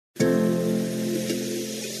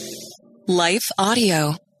Life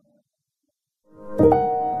Audio.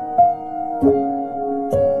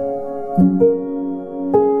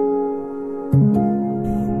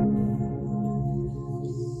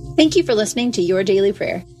 Thank you for listening to Your Daily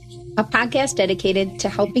Prayer, a podcast dedicated to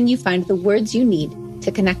helping you find the words you need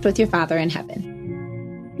to connect with your Father in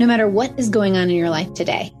heaven. No matter what is going on in your life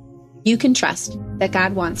today, you can trust that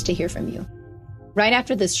God wants to hear from you. Right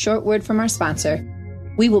after this short word from our sponsor,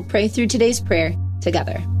 we will pray through today's prayer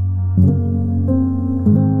together.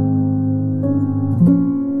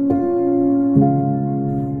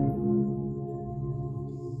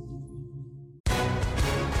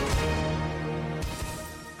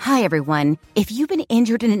 Hi, everyone. If you've been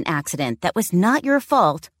injured in an accident that was not your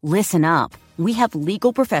fault, listen up. We have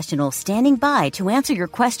legal professionals standing by to answer your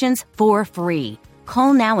questions for free.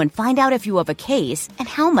 Call now and find out if you have a case and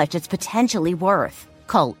how much it's potentially worth.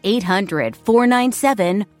 Call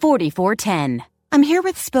 800-497-4410. I'm here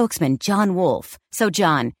with spokesman John Wolf. So,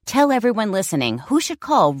 John, tell everyone listening who should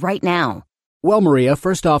call right now. Well, Maria,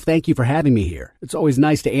 first off, thank you for having me here. It's always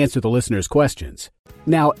nice to answer the listeners' questions.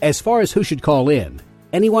 Now, as far as who should call in,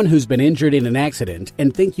 anyone who's been injured in an accident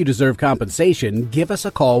and think you deserve compensation, give us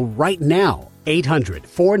a call right now.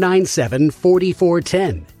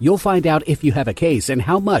 800-497-4410. You'll find out if you have a case and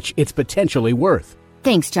how much it's potentially worth.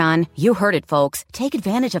 Thanks, John. You heard it, folks. Take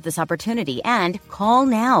advantage of this opportunity and call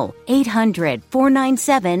now.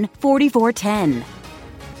 800-497-4410.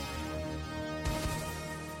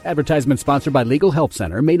 Advertisement sponsored by Legal Help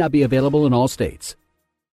Center. May not be available in all states.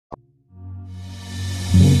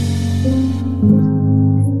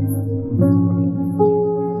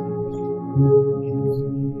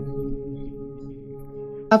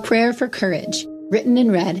 A Prayer for Courage, written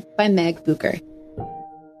and read by Meg Bucher.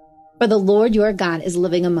 For the Lord your God is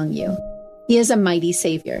living among you. He is a mighty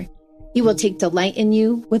Savior. He will take delight in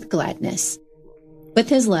you with gladness. With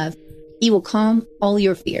his love, he will calm all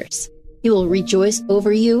your fears. He will rejoice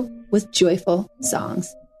over you with joyful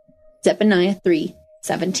songs. Zephaniah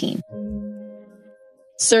 3:17.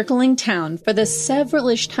 Circling town for the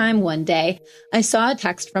several-ish time one day, I saw a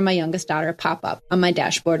text from my youngest daughter pop up on my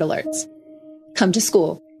dashboard alerts. Come to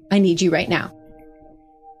school. I need you right now.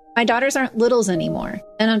 My daughters aren't littles anymore,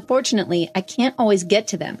 and unfortunately, I can't always get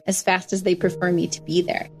to them as fast as they prefer me to be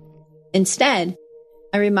there. Instead,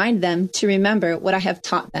 I remind them to remember what I have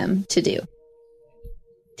taught them to do.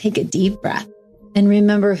 Take a deep breath and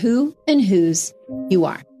remember who and whose you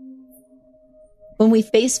are. When we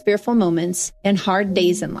face fearful moments and hard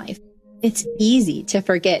days in life, it's easy to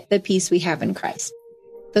forget the peace we have in Christ.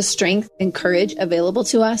 The strength and courage available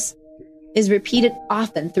to us is repeated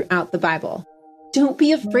often throughout the Bible. Don't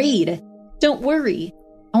be afraid. Don't worry.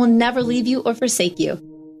 I will never leave you or forsake you.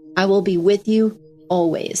 I will be with you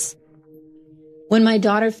always. When my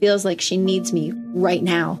daughter feels like she needs me right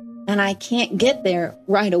now, and I can't get there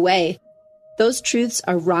right away, those truths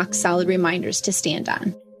are rock-solid reminders to stand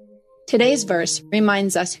on. Today's verse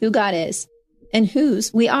reminds us who God is and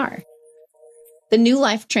whose we are. The New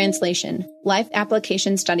Life Translation, Life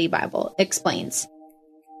Application Study Bible explains,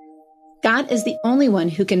 God is the only one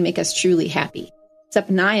who can make us truly happy.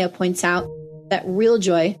 Zephaniah points out that real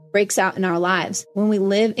joy breaks out in our lives when we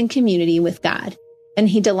live in community with God, and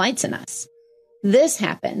he delights in us. This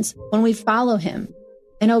happens when we follow him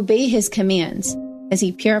and obey his commands as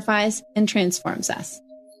he purifies and transforms us.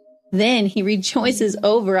 Then he rejoices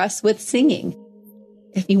over us with singing.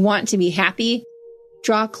 If you want to be happy,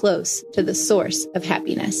 draw close to the source of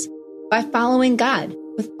happiness by following God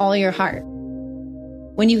with all your heart.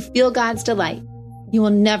 When you feel God's delight, you will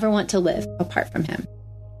never want to live apart from him.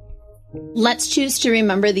 Let's choose to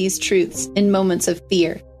remember these truths in moments of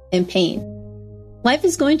fear and pain. Life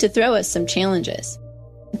is going to throw us some challenges.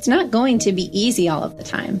 It's not going to be easy all of the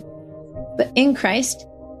time. But in Christ,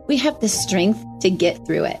 we have the strength to get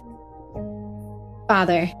through it.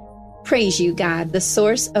 Father, praise you, God, the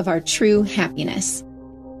source of our true happiness.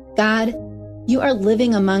 God, you are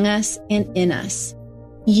living among us and in us.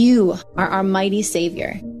 You are our mighty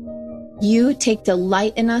Savior. You take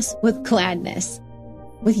delight in us with gladness.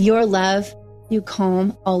 With your love, you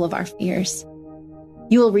calm all of our fears.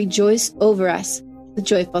 You will rejoice over us with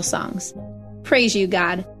joyful songs. Praise you,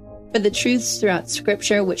 God, for the truths throughout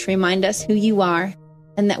Scripture which remind us who you are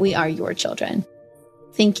and that we are your children.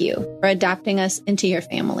 Thank you for adopting us into your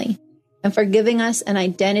family and for giving us an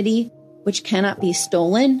identity which cannot be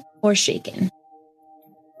stolen or shaken.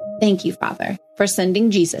 Thank you, Father, for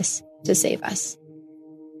sending Jesus to save us.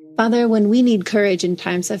 Father, when we need courage in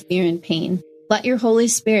times of fear and pain, let your Holy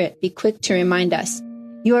Spirit be quick to remind us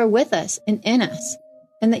you are with us and in us,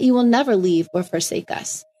 and that you will never leave or forsake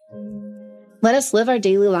us. Let us live our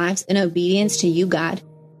daily lives in obedience to you, God,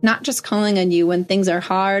 not just calling on you when things are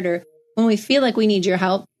hard or when we feel like we need your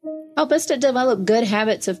help. Help us to develop good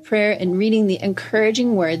habits of prayer and reading the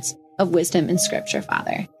encouraging words of wisdom in Scripture,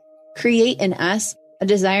 Father. Create in us a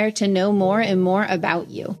desire to know more and more about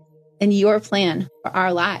you and your plan for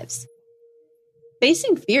our lives.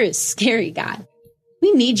 Facing fear is scary, God.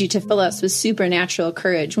 We need you to fill us with supernatural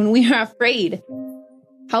courage when we are afraid.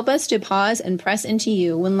 Help us to pause and press into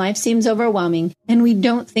you when life seems overwhelming and we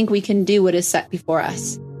don't think we can do what is set before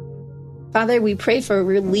us. Father, we pray for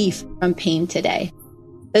relief from pain today.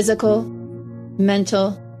 Physical,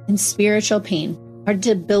 mental, and spiritual pain are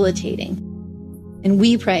debilitating. And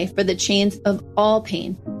we pray for the chains of all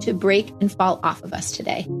pain to break and fall off of us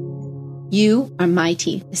today. You are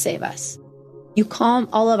mighty to save us. You calm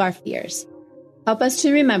all of our fears. Help us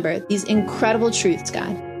to remember these incredible truths,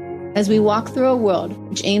 God, as we walk through a world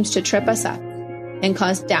which aims to trip us up and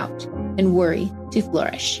cause doubt and worry to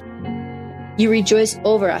flourish. You rejoice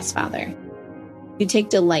over us, Father. You take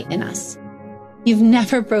delight in us. You've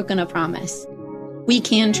never broken a promise. We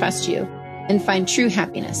can trust you and find true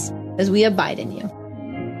happiness as we abide in you.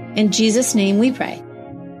 In Jesus' name we pray.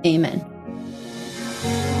 Amen.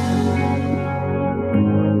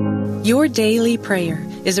 Your Daily Prayer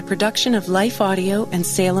is a production of Life Audio and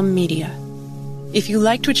Salem Media. If you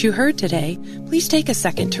liked what you heard today, please take a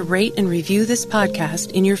second to rate and review this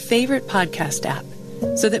podcast in your favorite podcast app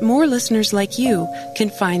so that more listeners like you can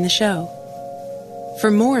find the show. For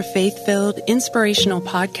more faith-filled, inspirational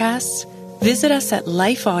podcasts, visit us at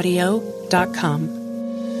lifeaudio.com.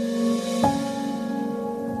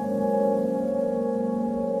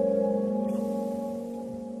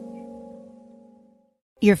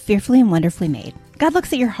 You're fearfully and wonderfully made. God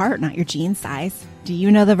looks at your heart, not your jean size. Do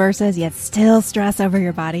you know the verses, yet still stress over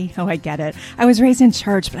your body? Oh, I get it. I was raised in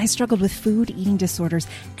church, but I struggled with food, eating disorders,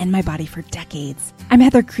 and my body for decades. I'm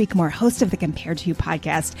Heather Creekmore, host of the Compared to You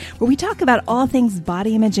podcast, where we talk about all things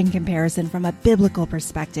body image and comparison from a biblical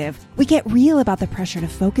perspective. We get real about the pressure to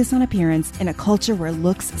focus on appearance in a culture where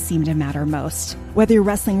looks seem to matter most. Whether you're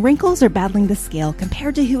wrestling wrinkles or battling the scale,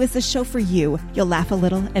 Compared to You is the show for you. You'll laugh a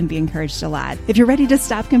little and be encouraged a lot. If you're ready to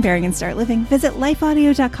stop comparing and start living, visit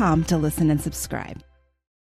lifeaudio.com to listen and subscribe.